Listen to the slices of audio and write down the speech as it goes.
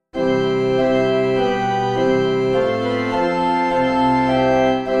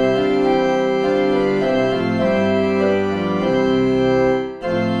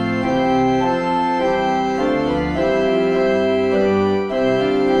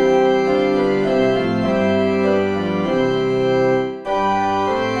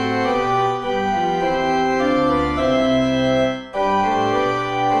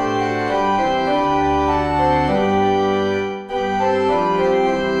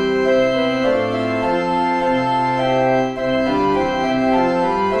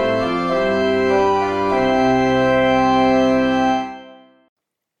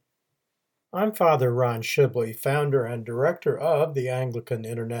Father Ron Shibley, founder and director of the Anglican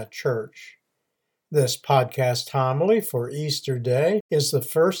Internet Church. This podcast homily for Easter Day is the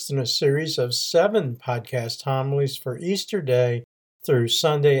first in a series of 7 podcast homilies for Easter Day through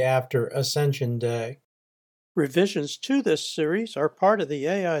Sunday after Ascension Day. Revisions to this series are part of the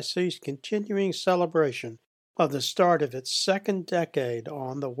AIC's continuing celebration of the start of its second decade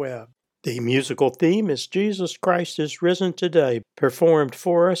on the web. The musical theme is Jesus Christ is Risen Today, performed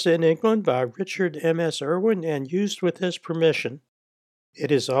for us in England by Richard M.S. Irwin and used with his permission.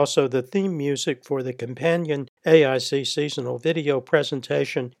 It is also the theme music for the companion AIC seasonal video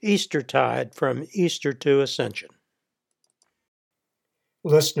presentation Eastertide from Easter to Ascension.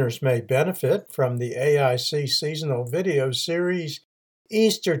 Listeners may benefit from the AIC seasonal video series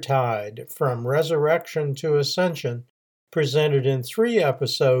Eastertide from Resurrection to Ascension, presented in 3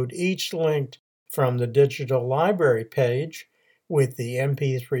 episodes, each linked from the digital library page, with the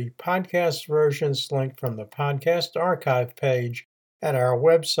MP3 podcast versions linked from the podcast archive page at our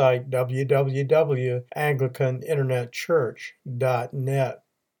website www.anglicaninternetchurch.net.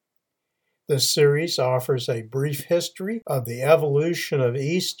 The series offers a brief history of the evolution of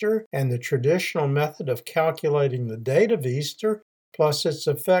Easter and the traditional method of calculating the date of Easter, plus its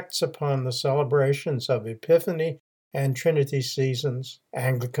effects upon the celebrations of Epiphany and Trinity seasons,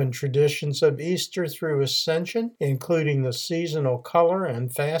 Anglican traditions of Easter through Ascension, including the seasonal color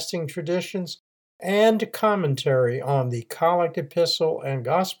and fasting traditions, and commentary on the Collect Epistle and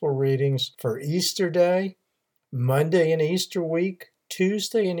Gospel readings for Easter Day, Monday in Easter week,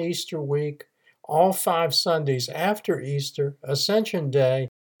 Tuesday in Easter week, all 5 Sundays after Easter, Ascension Day,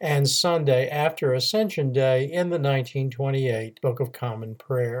 and Sunday after Ascension Day in the 1928 Book of Common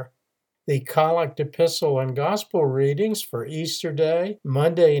Prayer. The Collect Epistle and Gospel readings for Easter Day,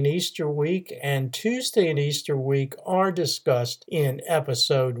 Monday in Easter week, and Tuesday in Easter week are discussed in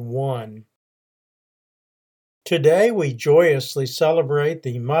Episode 1. Today we joyously celebrate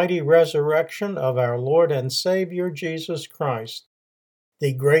the mighty resurrection of our Lord and Savior Jesus Christ.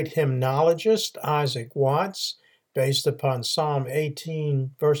 The great hymnologist Isaac Watts, based upon Psalm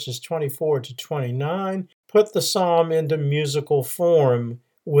 18 verses 24 to 29, put the psalm into musical form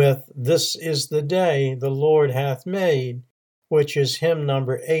with "This is the day the Lord hath made," which is hymn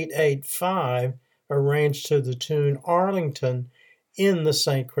number 885, arranged to the tune Arlington in the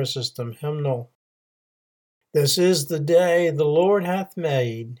St. Chrysostom hymnal. This is the day the Lord hath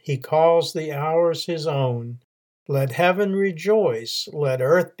made, he calls the hours his own. Let heaven rejoice, let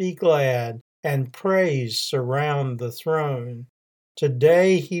earth be glad, and praise surround the throne.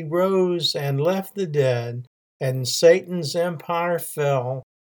 Today he rose and left the dead, and Satan's empire fell.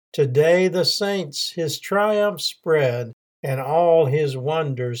 Today the saints his triumph spread, and all his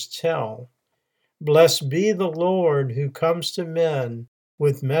wonders tell. Blessed be the Lord who comes to men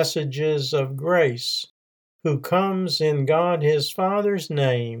with messages of grace, who comes in God his Father's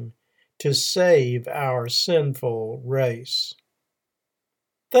name to save our sinful race.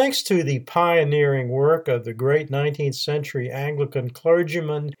 Thanks to the pioneering work of the great 19th century Anglican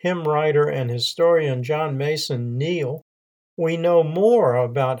clergyman, hymn writer, and historian John Mason Neale, we know more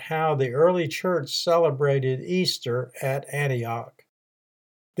about how the early church celebrated Easter at Antioch.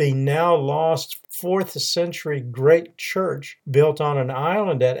 The now lost 4th century great church, built on an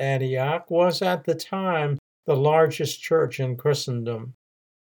island at Antioch, was at the time the largest church in Christendom.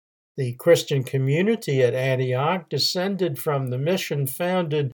 The Christian community at Antioch descended from the mission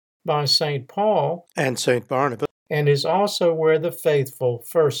founded by St. Paul and St. Barnabas, and is also where the faithful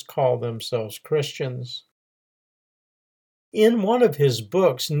first called themselves Christians. In one of his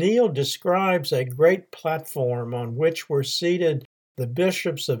books, Neale describes a great platform on which were seated the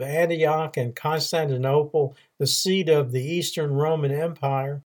bishops of Antioch and Constantinople, the seat of the Eastern Roman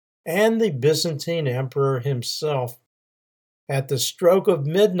Empire, and the Byzantine emperor himself. At the stroke of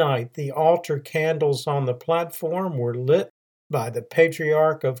midnight, the altar candles on the platform were lit by the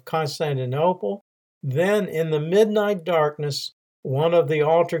Patriarch of Constantinople. Then, in the midnight darkness, one of the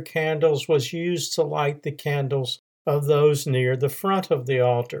altar candles was used to light the candles of those near the front of the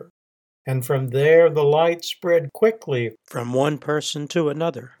altar. And from there the light spread quickly from one person to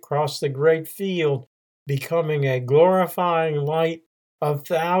another across the great field, becoming a glorifying light of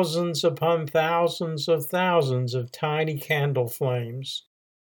thousands upon thousands of tiny candle flames.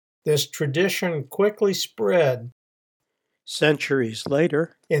 This tradition quickly spread. Centuries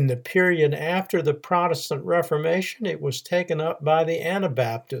later, in the period after the Protestant Reformation, it was taken up by the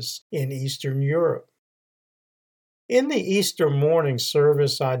Anabaptists in Eastern Europe. In the Easter morning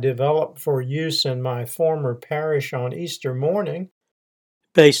service I developed for use in my former parish on Easter morning,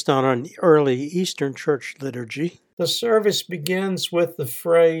 based on an early Eastern Church liturgy, The service begins with the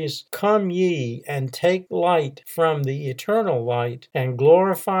phrase, "Come ye and take light from the eternal light and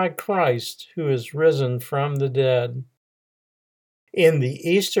glorify Christ who is risen from the dead." In the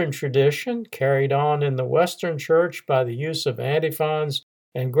Eastern tradition, carried on in the Western Church by the use of antiphons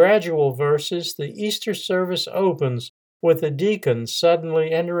and gradual verses, the Easter service opens with a deacon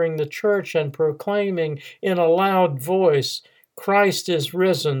suddenly entering the church and proclaiming in a loud voice, "Christ is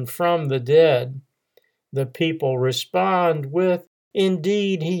risen from the dead." The people respond with,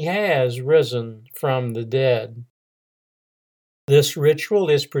 "Indeed, he has risen from the dead." This ritual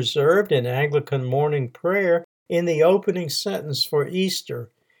is preserved in Anglican morning prayer in the opening sentence for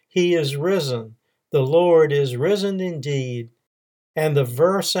Easter, "He is risen, the Lord is risen indeed," and the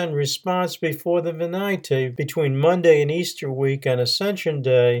verse and response before the Venite between Monday and Easter week and Ascension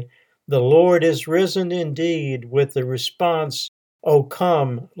Day, "The Lord is risen indeed," with the response, "O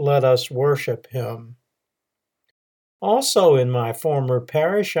come, let us worship him." Also in my former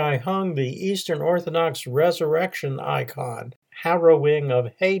parish, I hung the Eastern Orthodox resurrection icon, harrowing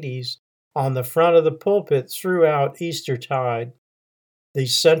of Hades, on the front of the pulpit throughout Eastertide. The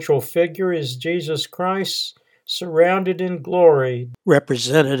central figure is Jesus Christ, surrounded in glory,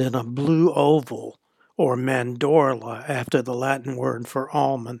 represented in a blue oval, or mandorla, after the Latin word for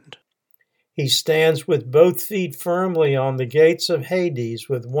almond. He stands with both feet firmly on the gates of Hades,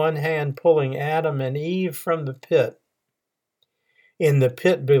 with one hand pulling Adam and Eve from the pit. In the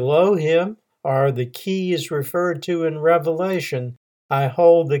pit below him are the keys referred to in Revelation. "I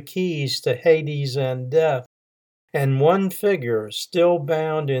hold the keys to Hades and death." And one figure, still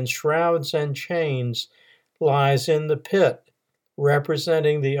bound in shrouds and chains, lies in the pit,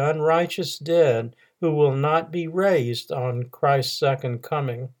 representing the unrighteous dead who will not be raised on Christ's second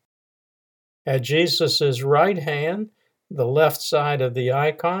coming. At Jesus' right hand, the left side of the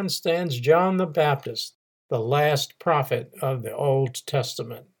icon, stands John the Baptist, the last prophet of the Old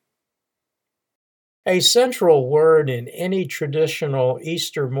Testament. A central word in any traditional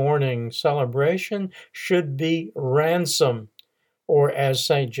Easter morning celebration should be ransom, or as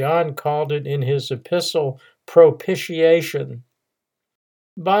St. John called it in his epistle, propitiation.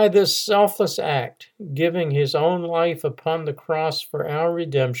 By this selfless act, giving his own life upon the cross for our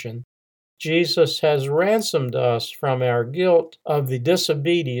redemption, Jesus has ransomed us from our guilt of the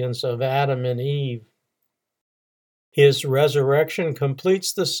disobedience of Adam and Eve. His resurrection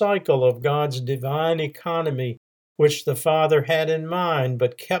completes the cycle of God's divine economy, which the Father had in mind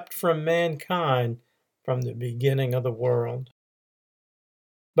but kept from mankind from the beginning of the world.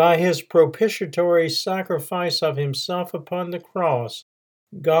 By his propitiatory sacrifice of himself upon the cross,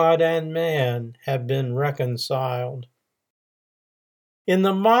 God and man have been reconciled. In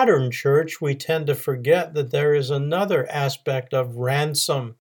the modern church, we tend to forget that there is another aspect of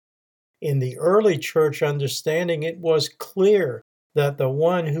ransom. In the early church understanding, it was clear that the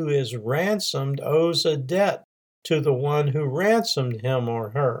one who is ransomed owes a debt to the one who ransomed him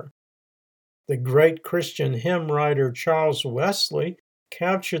or her. The great Christian hymn writer Charles Wesley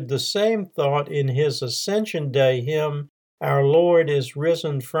captured the same thought in his Ascension Day hymn, "Our Lord is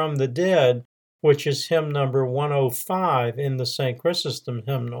Risen from the Dead," which is hymn number 105 in the St. Chrysostom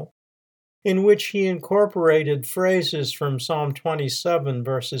hymnal, in which he incorporated phrases from Psalm 27,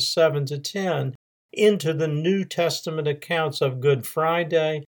 verses 7 to 10, into the New Testament accounts of Good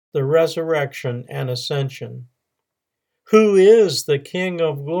Friday, the resurrection, and ascension. "Who is the King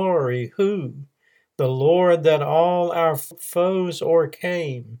of glory? Who? The Lord that all our foes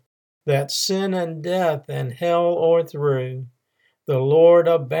o'ercame, that sin and death and hell o'erthrew. The Lord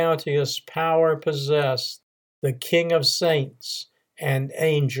of bounteous power possessed, the King of saints and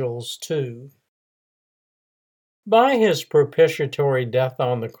angels too." By his propitiatory death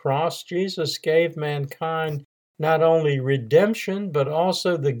on the cross, Jesus gave mankind not only redemption, but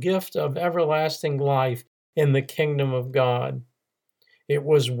also the gift of everlasting life in the kingdom of God. It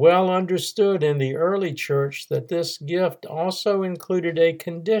was well understood in the early church that this gift also included a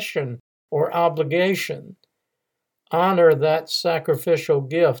condition or obligation. Honor that sacrificial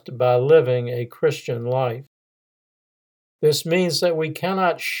gift by living a Christian life. This means that we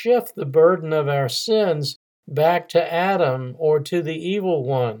cannot shift the burden of our sins back to Adam or to the evil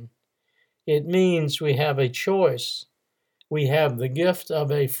one. It means we have a choice. We have the gift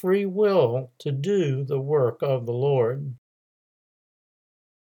of a free will to do the work of the Lord.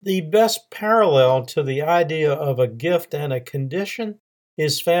 The best parallel to the idea of a gift and a condition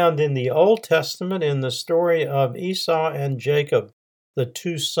is found in the Old Testament in the story of Esau and Jacob, the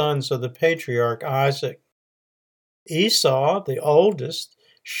two sons of the patriarch Isaac. Esau, the oldest,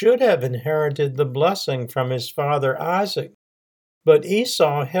 should have inherited the blessing from his father Isaac, but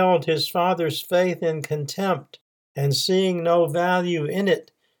Esau held his father's faith in contempt and seeing no value in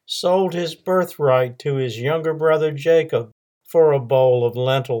it, sold his birthright to his younger brother Jacob for a bowl of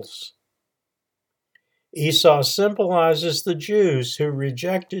lentils. Esau symbolizes the Jews who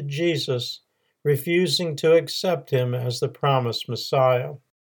rejected Jesus, refusing to accept him as the promised Messiah.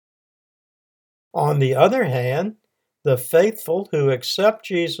 On the other hand, the faithful who accept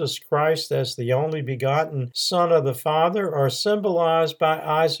Jesus Christ as the only begotten Son of the Father are symbolized by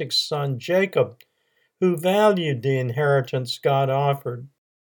Isaac's son Jacob, who valued the inheritance God offered.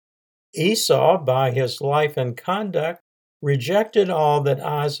 Esau, by his life and conduct, rejected all that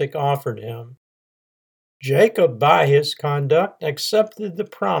Isaac offered him. Jacob, by his conduct, accepted the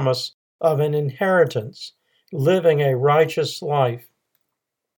promise of an inheritance, living a righteous life.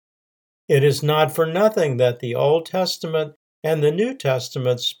 It is not for nothing that the Old Testament and the New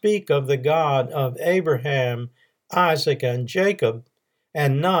Testament speak of the God of Abraham, Isaac, and Jacob,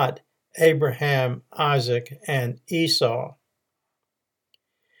 and not Abraham, Isaac, and Esau.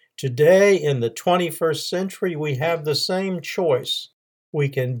 Today, in the 21st century, we have the same choice. We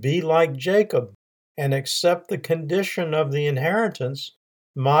can be like Jacob and accept the condition of the inheritance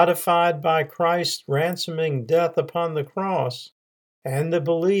modified by Christ's ransoming death upon the cross, and the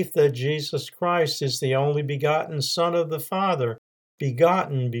belief that Jesus Christ is the only begotten Son of the Father,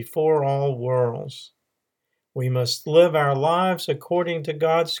 begotten before all worlds. We must live our lives according to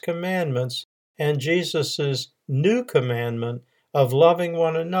God's commandments and Jesus' new commandment of loving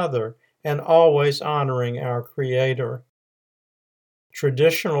one another and always honoring our Creator.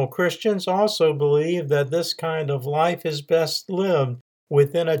 Traditional Christians also believe that this kind of life is best lived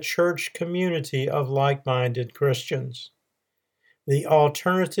within a church community of like-minded Christians. The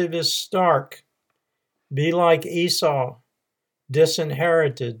alternative is stark. Be like Esau,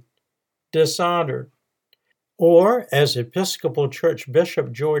 disinherited, dishonored. Or, as Episcopal Church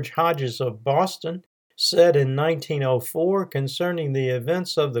Bishop George Hodges of Boston said in 1904 concerning the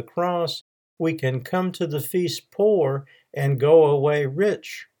events of the cross, we can come to the feast poor and go away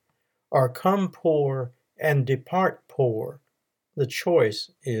rich, or come poor and depart poor. The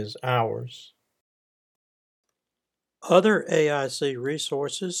choice is ours. Other AIC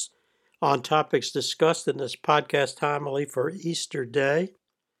resources on topics discussed in this podcast homily for Easter Day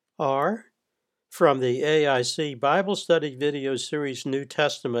are from the AIC Bible Study video series New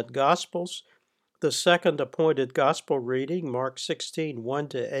Testament Gospels, the second appointed gospel reading, Mark 16,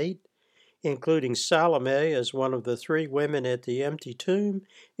 1-8, including Salome as one of the three women at the empty tomb,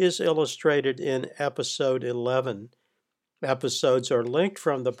 is illustrated in episode 11. Episodes are linked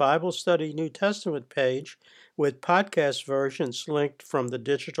from the Bible Study New Testament page, with podcast versions linked from the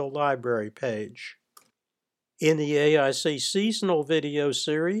digital library page. In the AIC seasonal video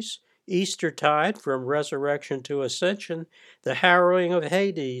series, Eastertide from Resurrection to Ascension, the harrowing of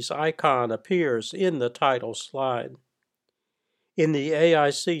Hades icon appears in the title slide. In the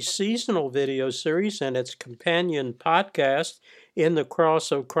AIC seasonal video series and its companion podcast, In the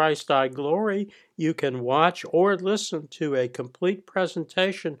Cross of Christ Thy Glory, you can watch or listen to a complete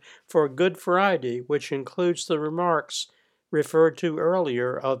presentation for Good Friday, which includes the remarks referred to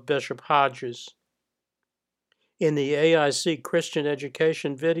earlier of Bishop Hodges. In the AIC Christian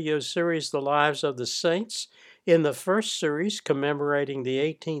Education video series, The Lives of the Saints, in the first series commemorating the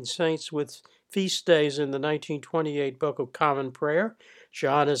 18 saints with feast days in the 1928 Book of Common Prayer,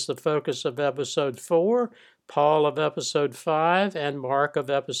 John is the focus of episode 4, Paul of episode 5, and Mark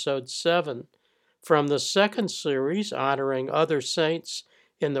of episode 7. From the second series, honoring other saints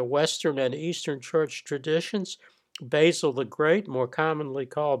in the Western and Eastern Church traditions, Basil the Great, more commonly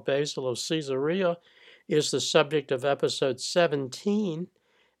called Basil of Caesarea, is the subject of episode 17,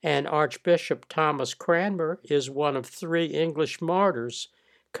 and Archbishop Thomas Cranmer is one of 3 English martyrs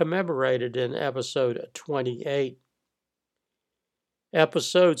commemorated in episode 28.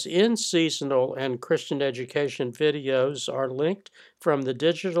 Episodes in seasonal and Christian education videos are linked from the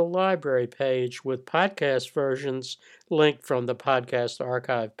digital library page, with podcast versions linked from the podcast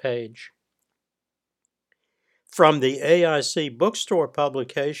archive page. From the AIC bookstore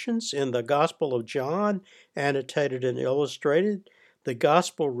publications, in the Gospel of John, annotated and illustrated, the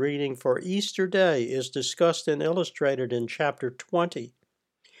Gospel reading for Easter Day is discussed and illustrated in chapter 20.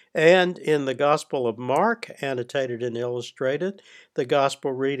 And in the Gospel of Mark, annotated and illustrated, the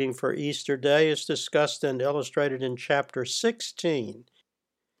Gospel reading for Easter Day is discussed and illustrated in chapter 16,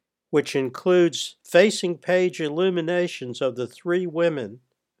 which includes facing page illuminations of the 3 women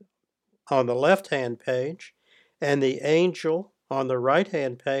on the left-hand page and the angel on the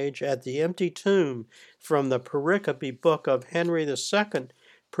right-hand page at the empty tomb from the pericope book of Henry II,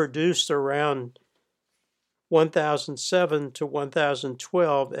 produced around 1007 to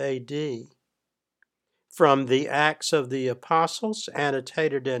 1012 AD. from the Acts of the Apostles,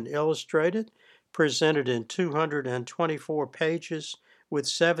 annotated and illustrated, presented in 224 pages with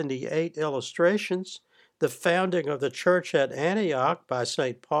 78 illustrations. The founding of the church at Antioch by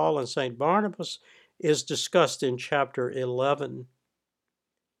St. Paul and St. Barnabas is discussed in chapter 11.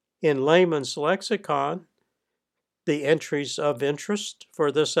 In Layman's Lexicon, the entries of interest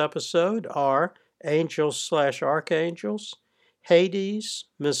for this episode are angels/archangels, Hades,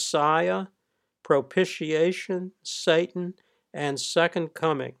 Messiah, propitiation, Satan, and second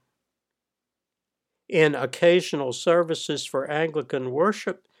coming. In occasional services for Anglican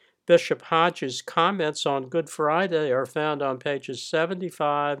worship, Bishop Hodges' comments on Good Friday are found on pages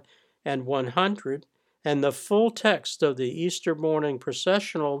 75 and 100, and the full text of the Easter morning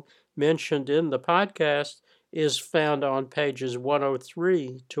processional mentioned in the podcast is found on pages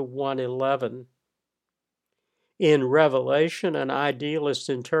 103 to 111. In Revelation, an idealist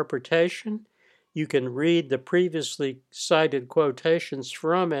interpretation, you can read the previously cited quotations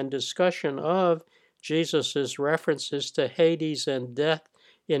from and discussion of Jesus' references to Hades and death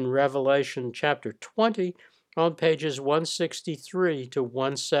in Revelation chapter 20 on pages 163 to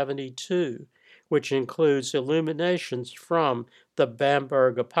 172, which includes illuminations from the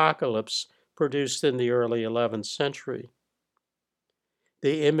Bamberg Apocalypse produced in the early 11th century.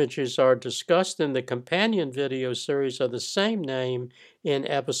 The images are discussed in the companion video series of the same name in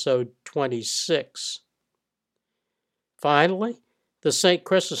episode 26. Finally, the St.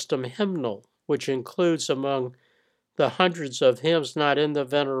 Chrysostom hymnal, which includes among the hundreds of hymns not in the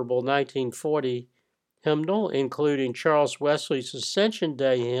venerable 1940 hymnal, including Charles Wesley's Ascension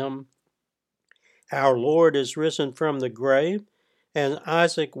Day hymn, Our Lord is Risen from the Grave, and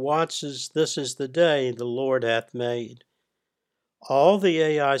Isaac Watts's This is the Day the Lord Hath Made. All the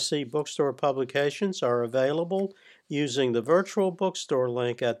AIC bookstore publications are available using the virtual bookstore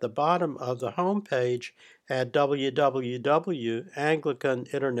link at the bottom of the homepage at www.Anglican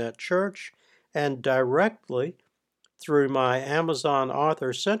Internet Church and directly through my Amazon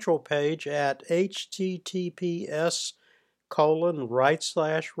Author Central page at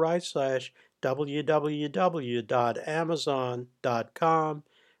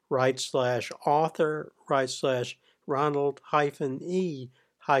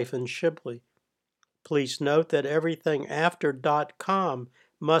Please note that everything after .com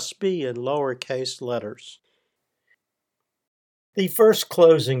must be in lowercase letters. The first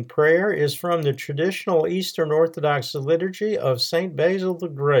closing prayer is from the traditional Eastern Orthodox liturgy of St. Basil the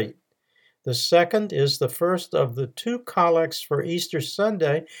Great. The second is the first of the two collects for Easter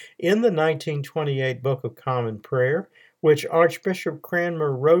Sunday in the 1928 Book of Common Prayer, which Archbishop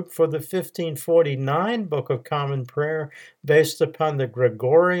Cranmer wrote for the 1549 Book of Common Prayer based upon the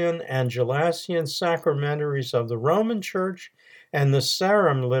Gregorian and Gelasian sacramentaries of the Roman Church and the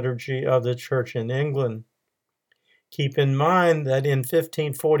Sarum liturgy of the Church in England. Keep in mind that in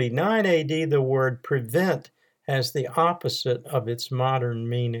 1549 AD, the word prevent has the opposite of its modern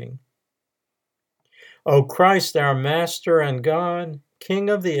meaning. O Christ, our Master and God, King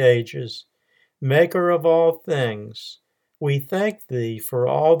of the ages, Maker of all things, we thank Thee for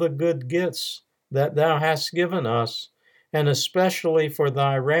all the good gifts that Thou hast given us, and especially for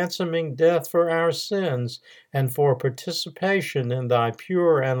Thy ransoming death for our sins, and for participation in Thy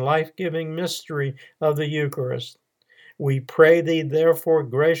pure and life-giving mystery of the Eucharist. We pray Thee, therefore,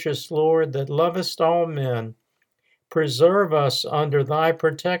 gracious Lord, that lovest all men, preserve us under Thy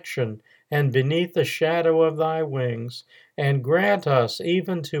protection and beneath the shadow of Thy wings, and grant us,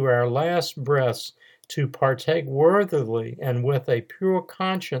 even to our last breaths, to partake worthily and with a pure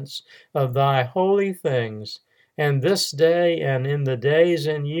conscience of Thy holy things, and this day and in the days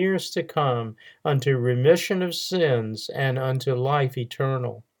and years to come, unto remission of sins and unto life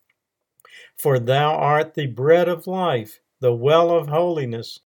eternal. For Thou art the bread of life, the well of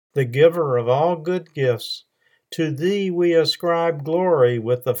holiness, the giver of all good gifts. To Thee we ascribe glory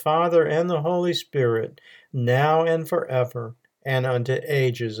with the Father and the Holy Spirit, now and forever, and unto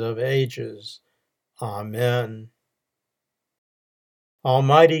ages of ages. Amen.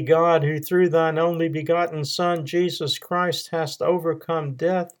 Almighty God, who through Thine only begotten Son, Jesus Christ, hast overcome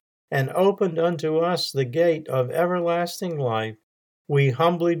death and opened unto us the gate of everlasting life, we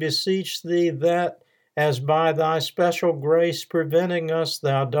humbly beseech Thee that, as by Thy special grace preventing us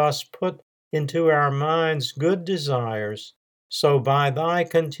Thou dost put into our minds good desires, so by Thy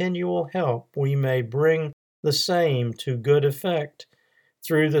continual help we may bring the same to good effect.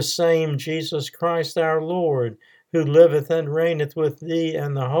 Through the same Jesus Christ our Lord, who liveth and reigneth with Thee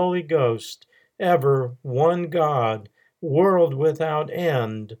and the Holy Ghost, ever one God, world without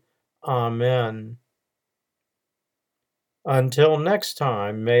end. Amen. Until next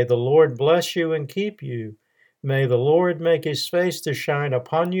time, may the Lord bless you and keep you. May the Lord make his face to shine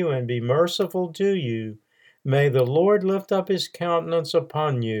upon you and be merciful to you. May the Lord lift up his countenance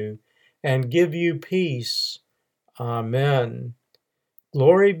upon you and give you peace. Amen.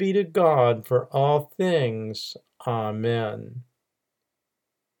 Glory be to God for all things. Amen.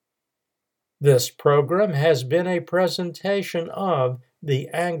 This program has been a presentation of the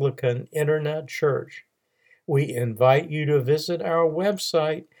Anglican Internet Church. We invite you to visit our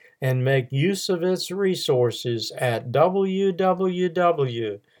website and make use of its resources at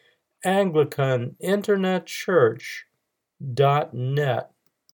www.anglicaninternetchurch.net.